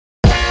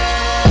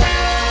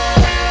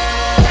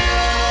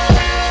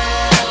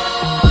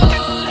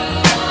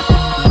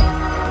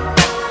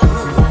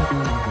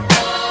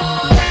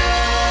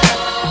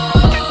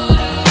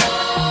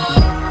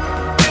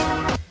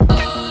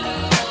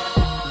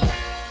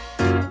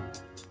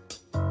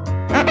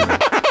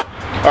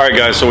All right,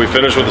 guys, so we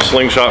finished with the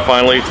slingshot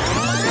finally.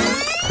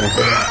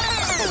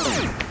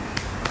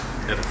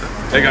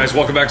 Hey guys,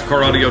 welcome back to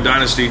Car Audio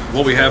Dynasty.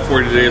 What we have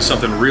for you today is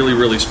something really,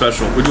 really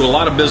special. We do a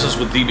lot of business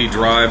with DB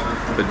Drive,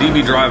 but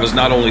DB Drive is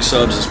not only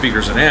subs and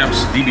speakers and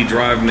amps. DB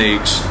Drive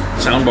makes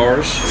sound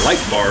bars,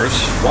 light bars,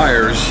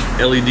 wires,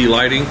 LED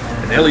lighting,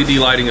 and LED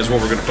lighting is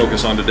what we're going to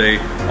focus on today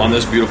on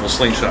this beautiful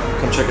slingshot.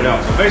 Come check it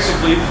out. So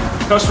basically,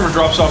 the customer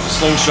drops off the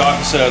slingshot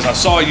and says, I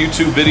saw a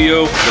YouTube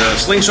video. The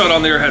slingshot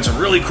on there had some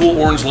really cool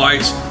orange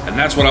lights, and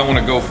that's what I want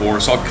to go for.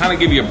 So I'll kind of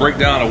give you a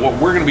breakdown of what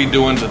we're going to be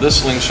doing to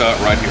this slingshot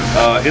right here.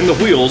 In the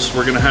wheels,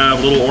 we're going to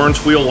have little orange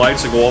wheel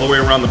lights that go all the way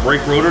around the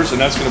brake rotors,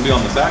 and that's going to be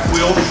on the back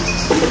wheel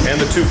and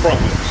the two front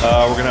wheels.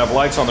 We're going to have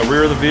lights on the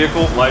rear of the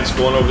vehicle, lights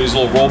going over these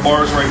little roll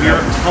bars right here.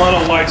 A ton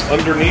of lights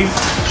underneath,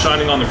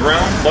 shining on the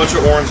ground. Bunch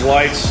of orange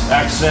lights,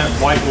 accent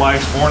white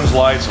lights, orange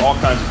lights, all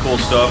kinds of cool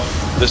stuff.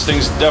 This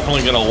thing's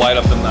definitely going to light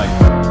up the night.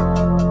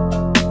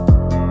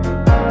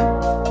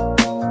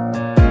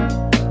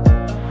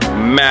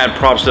 Mad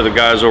props to the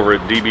guys over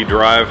at DB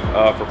Drive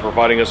for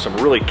providing us some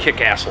really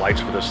kick-ass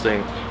lights for this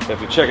thing. If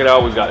you check it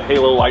out, we've got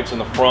halo lights in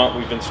the front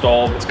we've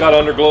installed. It's got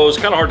underglows,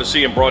 kind of hard to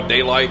see in broad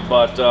daylight,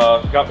 but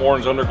got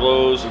orange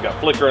underglows. We've got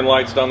flickering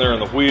lights down there in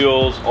the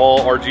wheels, all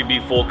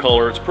RGB full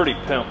color. It's pretty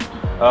pimp.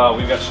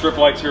 We've got strip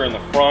lights here in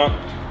the front.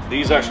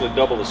 These actually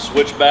double the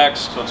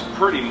switchbacks, so it's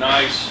pretty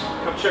nice.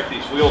 Come check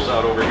these wheels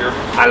out over here.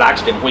 I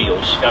like them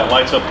wheels. Got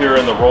lights up here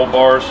in the roll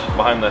bars,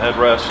 behind the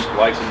headrest,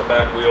 lights in the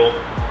back wheel.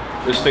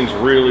 This thing's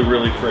really,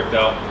 really tricked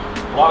out.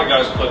 A lot of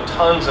guys put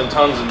tons and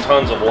tons and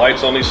tons of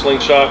lights on these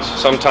slingshots.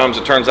 Sometimes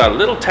it turns out a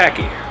little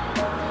tacky.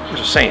 I'm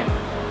just saying,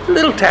 a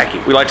little tacky.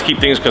 We like to keep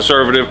things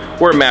conservative,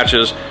 where it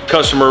matches.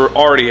 Customer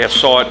already has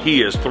saw it.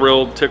 He is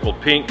thrilled, tickled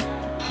pink.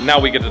 Now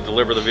we get to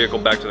deliver the vehicle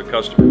back to the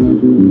customer.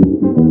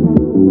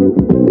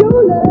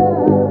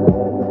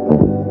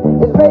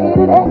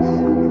 Your love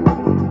is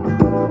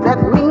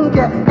rated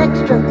X.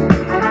 That means you're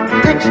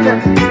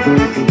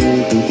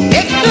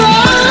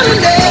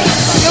extraordinary.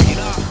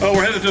 Oh,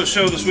 we're headed to a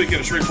show this weekend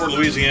in Shreveport,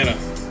 Louisiana.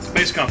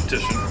 Bass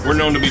competition. We're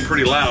known to be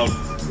pretty loud.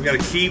 We got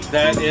to keep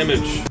that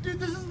image. Dude,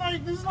 this is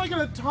like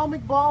an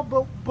atomic ball,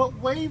 but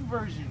wave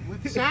version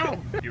with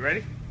sound. You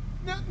ready?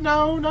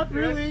 No, not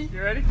really.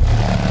 You ready?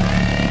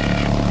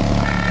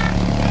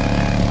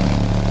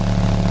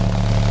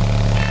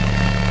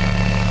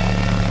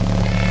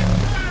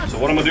 So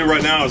what I'm gonna do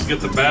right now is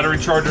get the battery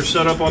charger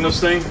set up on this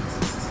thing.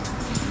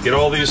 Get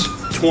all these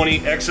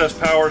 20 excess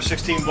power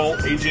 16 volt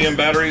AGM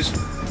batteries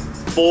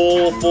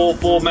full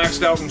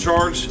maxed out and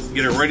charged.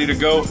 Get it ready to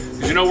go.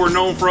 Because you know we're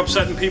known for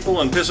upsetting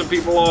people and pissing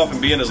people off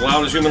and being as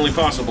loud as humanly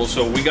possible,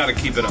 so we got to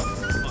keep it up.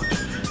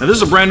 Now this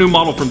is a brand new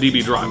model from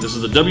DB Drive. This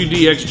is the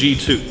WDX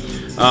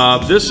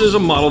G2. This is a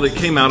model that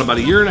came out about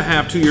a year and a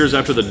half, 2 years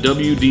after the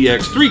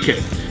WDX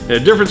 3K. The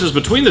differences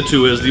between the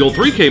two is the old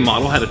 3K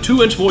model had a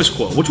 2-inch voice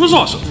coil, which was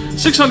awesome.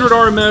 600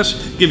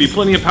 RMS, give you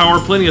plenty of power,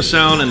 plenty of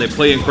sound, and they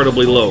play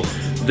incredibly low.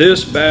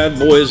 This bad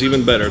boy is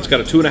even better. It's got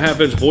a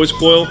 2.5-inch voice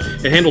coil.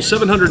 It handles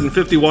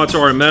 750 watts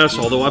RMS,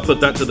 although I put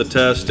that to the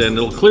test, and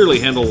it'll clearly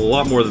handle a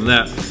lot more than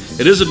that.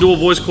 It is a dual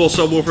voice coil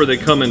subwoofer. They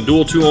come in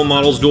dual 2-ohm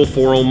models, dual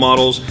 4-ohm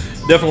models.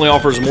 Definitely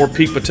offers more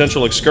peak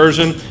potential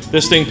excursion.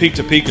 This thing peak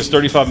to peak is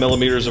 35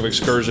 millimeters of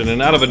excursion, and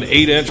out of an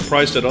 8-inch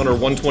priced at under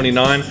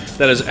 $129,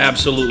 that is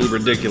absolutely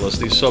ridiculous.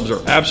 These subs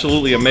are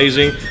absolutely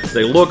amazing.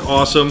 They look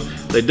awesome.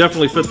 They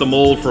definitely fit the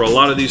mold for a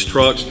lot of these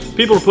trucks.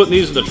 People are putting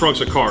these in the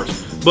trunks of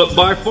cars. But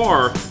by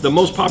far, the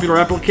most popular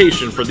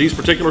application for these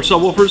particular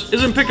subwoofers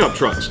is in pickup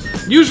trucks.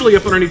 Usually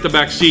up underneath the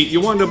back seat,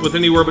 you wind up with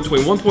anywhere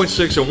between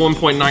 1.6 and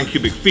 1.9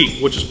 cubic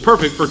feet, which is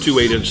perfect for 2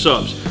 8-inch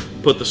subs.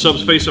 Put the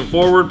subs facing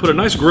forward, put a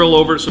nice grill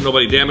over it so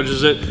nobody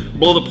damages it,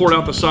 blow the port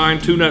out the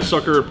side, tune that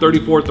sucker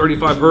 34,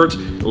 35 hertz,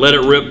 let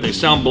it rip. They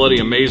sound bloody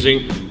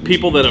amazing.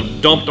 People that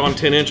have dumped on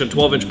 10-inch and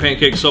 12-inch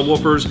pancake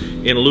subwoofers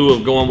in lieu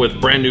of going with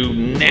brand new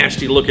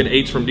nasty looking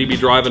 8s from DB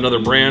Drive and other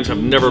brands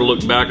have never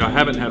looked back. I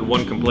haven't had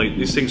one complaint.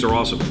 These things are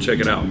awesome.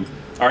 Check it out.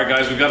 All right,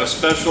 guys, we've got a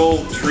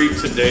special treat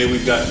today.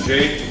 We've got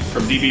Jake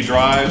from DB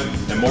Drive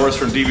and Morris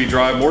from DB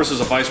Drive. Morris is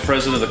a vice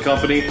president of the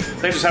company.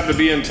 They just happened to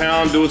be in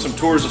town doing some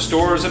tours of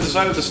stores and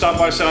decided to stop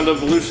by Sound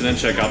Evolution and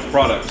check out the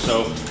product.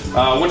 So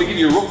I want to give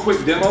you a real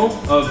quick demo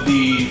of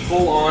the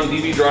full-on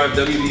DB Drive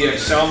WDX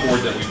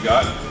soundboard that we've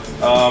got.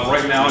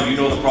 Right now, you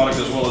know the product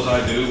as well as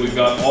I do. We've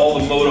got all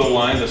the Moto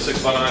line, the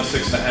 6x9,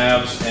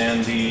 6.5s,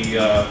 and the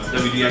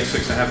WDX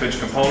 6.5-inch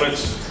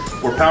components.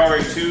 We're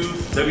powering two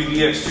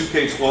WDX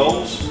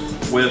 2K12s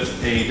with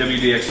a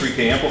WDX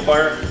 3K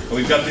amplifier, and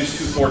we've got these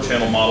two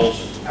 4-channel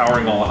models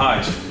powering all the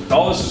highs.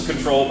 All this is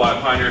controlled by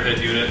a Pioneer head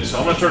unit, so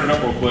I'm going to turn it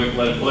up real quick,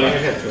 let it play,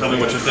 tell me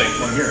what you think.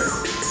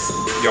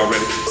 Y'all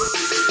ready?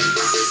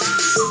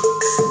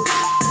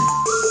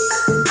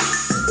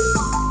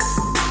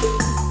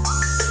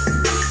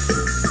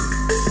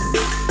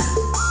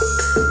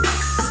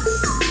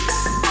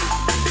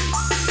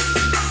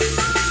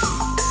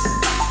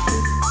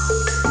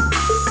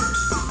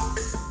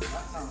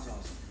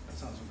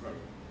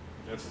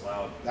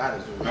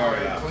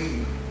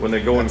 when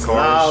they go in It's cars.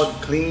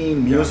 loud,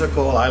 clean,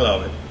 musical. I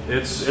love it.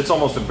 It's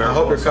almost I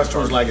unbearable. hope your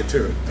customers like it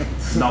too.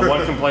 Not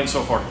one complaint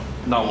so far.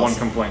 Not one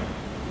complaint.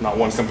 Not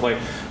one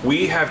complaint.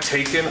 We have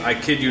taken, I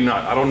kid you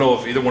not, I don't know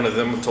if either one of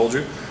them have told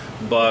you,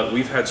 but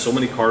we've had so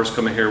many cars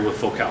come in here with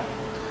Focal.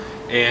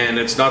 And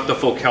it's not the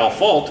Focal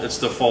fault, it's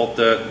the fault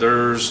that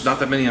there's not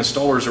that many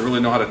installers that really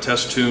know how to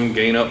test, tune,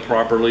 gain up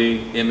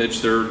properly,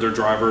 image their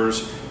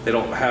drivers. They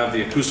don't have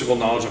the acoustical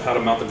knowledge of how to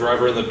mount the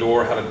driver in the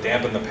door, how to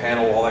dampen the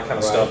panel, all that kind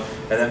of stuff.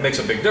 And that makes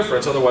a big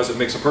difference. Otherwise, it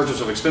makes a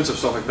purchase of expensive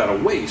stuff like that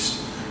a waste.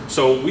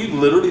 So we've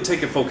literally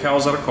taken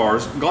Focals out of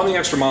cars, gone the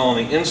extra mile on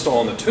the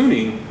install and the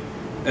tuning,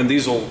 and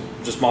these will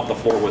just mop the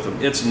floor with them.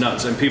 It's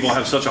nuts. And people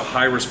have such a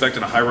high respect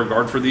and a high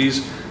regard for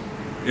these.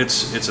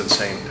 It's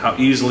insane how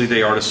easily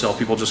they are to sell.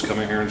 People just come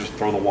in here and just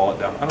throw the wallet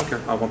down. I don't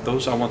care. I want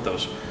those. I want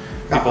those.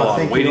 People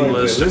on waiting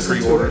lists and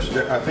pre-orders.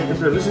 I think if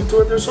they're listening to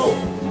it, they're sold.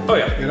 Oh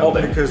yeah, You know, all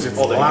day. because it's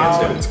all day, hands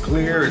loud, down. it's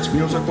clear, it's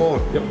musical.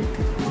 Yep,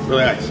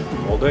 Really nice.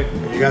 all day.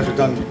 You guys have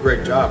done a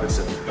great job. It's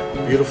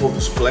a beautiful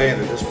display,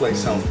 and the display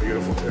sounds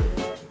beautiful too.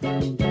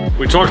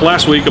 We talked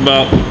last week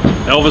about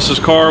Elvis's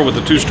car with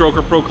the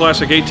 2-stroker Pro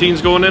Classic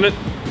 18s going in it.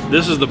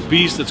 This is the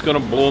beast that's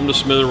going to blow them to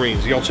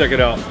smithereens. Y'all check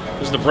it out.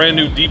 This is the brand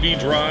new DB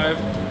Drive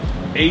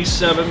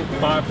A7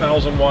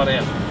 5,000 watt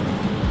amp.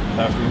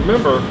 Now, if you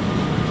remember,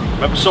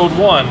 episode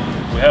 1,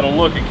 we had a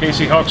look at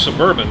Casey Hawk's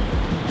Suburban.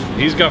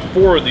 He's got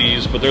 4 of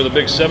these, but they're the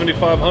big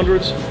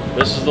 7500s.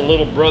 This is the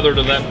little brother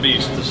to that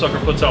beast. The sucker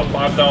puts out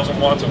 5,000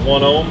 watts at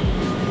 1 ohm.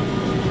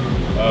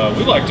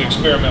 We like to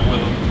experiment with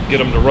them, get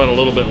them to run a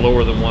little bit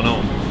lower than 1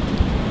 ohm.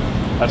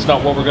 That's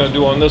not what we're going to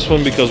do on this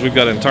one because we've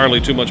got entirely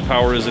too much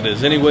power as it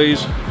is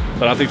anyways.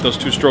 But I think those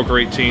 2-stroker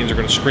 18s are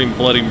going to scream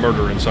bloody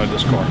murder inside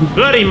this car.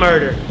 Bloody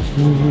murder.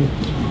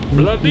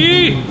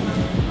 Bloody!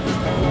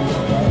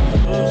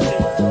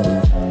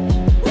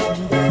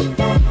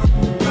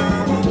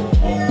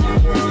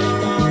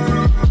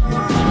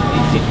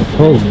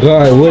 Oh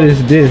God, what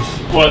is this?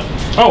 What?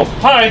 Oh,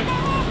 hi!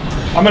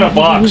 I'm in a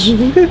box.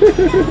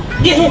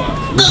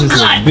 This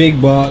is a big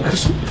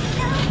box.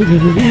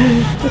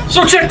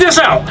 So check this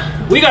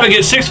out. We got to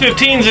get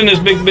 615s in this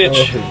big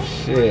bitch.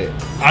 Oh shit.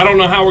 I don't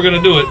know how we're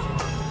going to do it.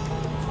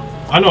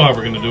 I know how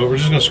we're going to do it. We're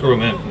just going to screw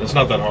them in. It's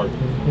not that hard.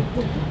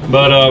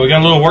 But we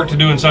got a little work to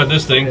do inside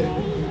this thing.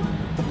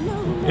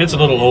 It's a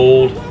little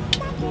old.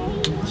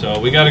 So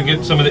we got to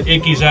get some of the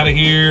ickies out of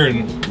here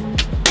and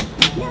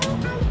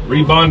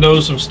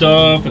rebondo some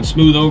stuff and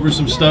smooth over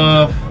some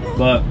stuff.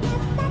 But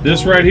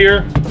this right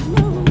here,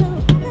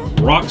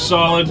 rock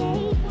solid.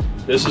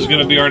 This is going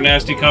to be our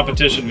nasty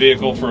competition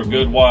vehicle for a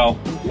good while.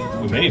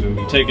 We may even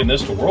be taking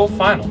this to World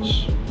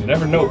Finals. You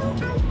never know.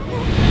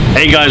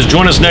 Hey guys,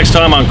 join us next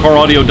time on Car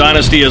Audio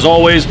Dynasty. As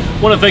always,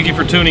 want to thank you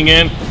for tuning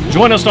in.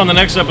 Join us on the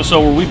next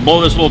episode where we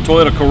blow this little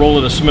Toyota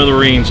Corolla to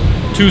smithereens.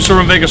 2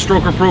 Cerwin-Vega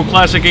Stroker Pro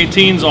Classic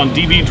 18s on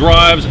DB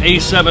Drives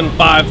A7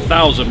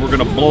 5000. We're going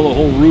to blow the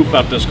whole roof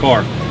out this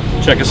car.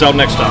 Check us out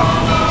next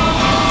time.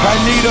 I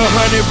need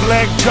 100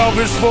 black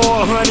covers for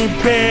 100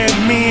 bad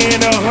men,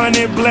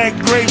 100 black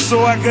grapes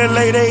so I can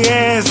lay they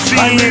ass in.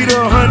 I need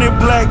 100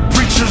 black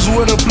preachers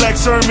with a black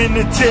sermon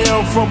to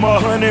tell from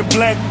 100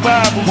 black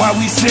Bibles. Why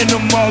we send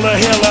them all to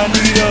hell? I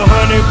need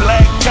 100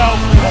 black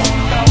coffins,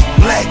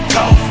 black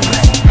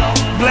coffins,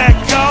 black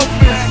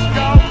coffins.